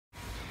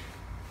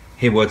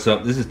Hey, what's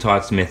up? This is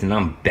Todd Smith and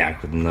I'm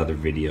back with another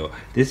video.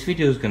 This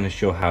video is going to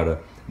show how to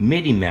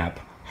MIDI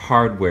map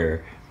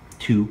hardware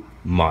to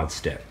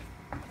ModStep.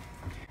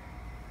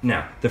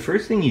 Now, the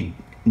first thing you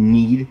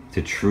need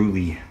to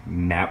truly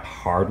map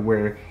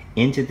hardware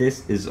into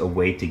this is a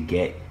way to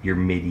get your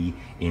MIDI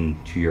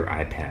into your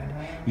iPad.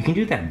 You can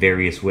do that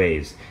various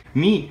ways.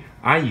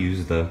 I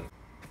use the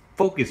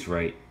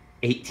Focusrite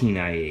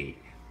 18i8.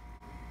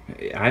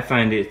 I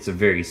find it's a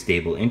very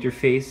stable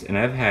interface, and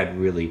I've had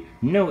really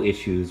no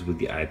issues with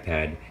the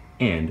iPad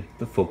and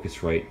the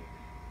Focusrite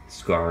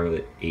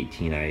Scarlett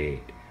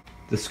 18i8.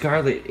 The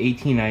Scarlett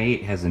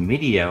 18i8 has a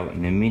MIDI out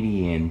and a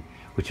MIDI in,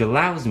 which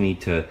allows me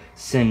to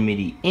send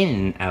MIDI in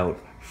and out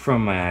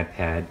from my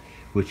iPad,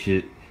 which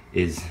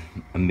is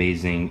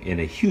amazing and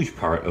a huge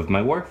part of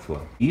my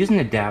workflow. I use an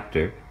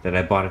adapter that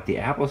I bought at the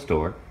Apple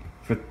Store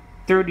for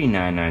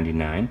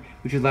 $39.99,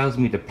 which allows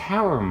me to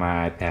power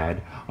my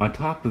iPad on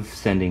top of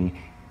sending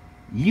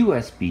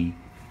USB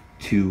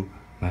to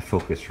my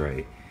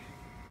Focusrite.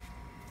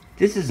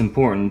 This is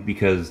important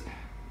because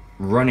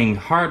running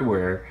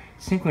hardware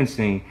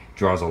sequencing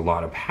draws a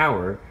lot of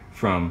power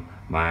from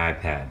my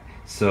iPad.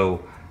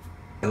 So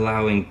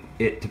allowing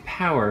it to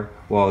power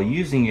while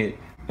using it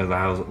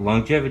allows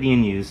longevity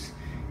in use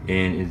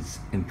and is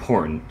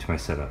important to my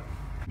setup.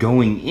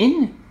 Going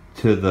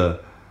into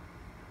the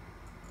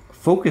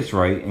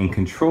Focusrite and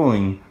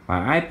controlling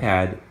my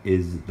iPad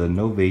is the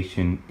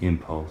Novation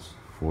Impulse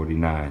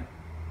 49.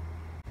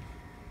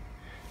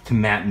 To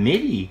map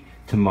MIDI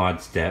to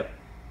ModStep,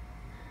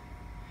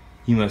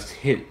 you must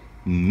hit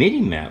MIDI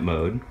map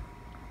mode.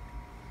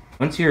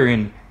 Once you're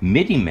in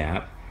MIDI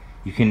map,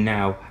 you can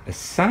now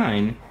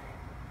assign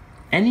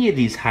any of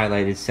these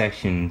highlighted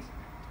sections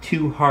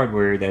to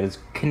hardware that is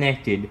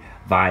connected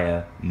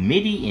via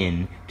MIDI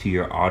in to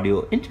your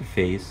audio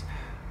interface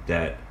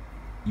that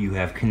you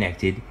have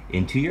connected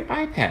into your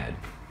iPad.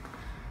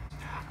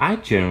 I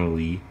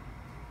generally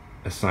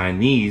assign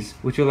these,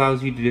 which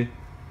allows you to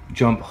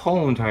jump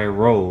whole entire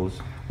rolls,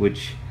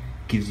 which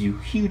gives you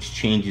huge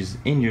changes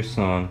in your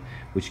song,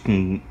 which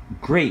can be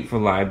great for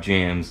live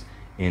jams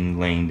and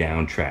laying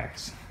down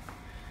tracks.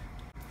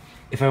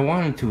 If I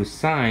wanted to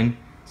assign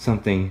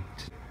something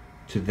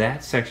to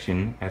that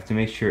section, I have to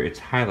make sure it's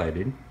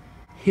highlighted,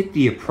 hit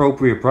the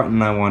appropriate button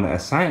I want to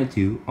assign it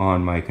to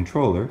on my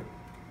controller,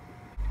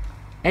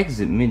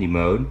 exit MIDI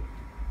mode.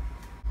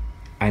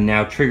 I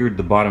now triggered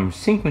the bottom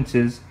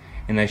sequences,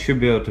 and I should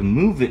be able to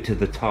move it to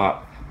the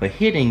top by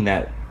hitting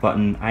that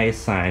button I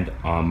assigned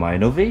on my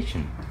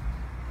Novation.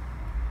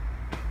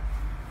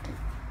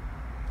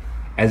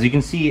 As you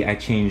can see, I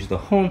changed the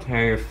whole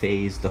entire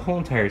phase, the whole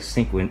entire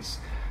sequence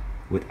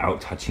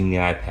without touching the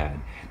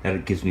iPad.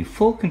 That gives me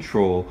full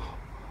control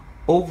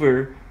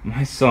over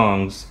my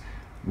songs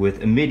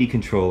with a MIDI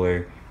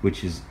controller,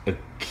 which is a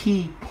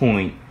key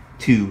point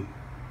to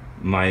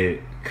my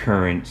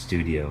current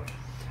studio.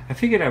 I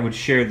figured I would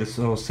share this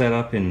whole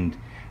setup and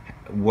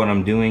what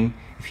I'm doing.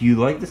 If you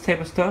like this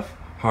type of stuff,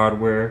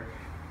 hardware,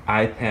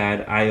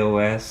 iPad,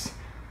 iOS,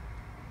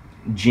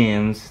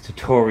 jams,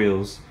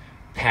 tutorials,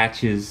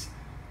 patches,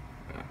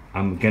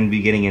 I'm going to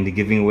be getting into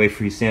giving away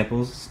free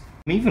samples.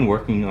 I'm even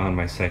working on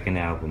my second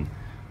album.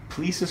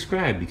 Please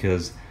subscribe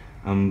because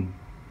I'm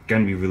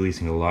going to be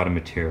releasing a lot of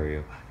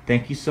material.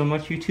 Thank you so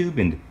much, YouTube,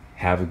 and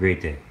have a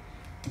great day.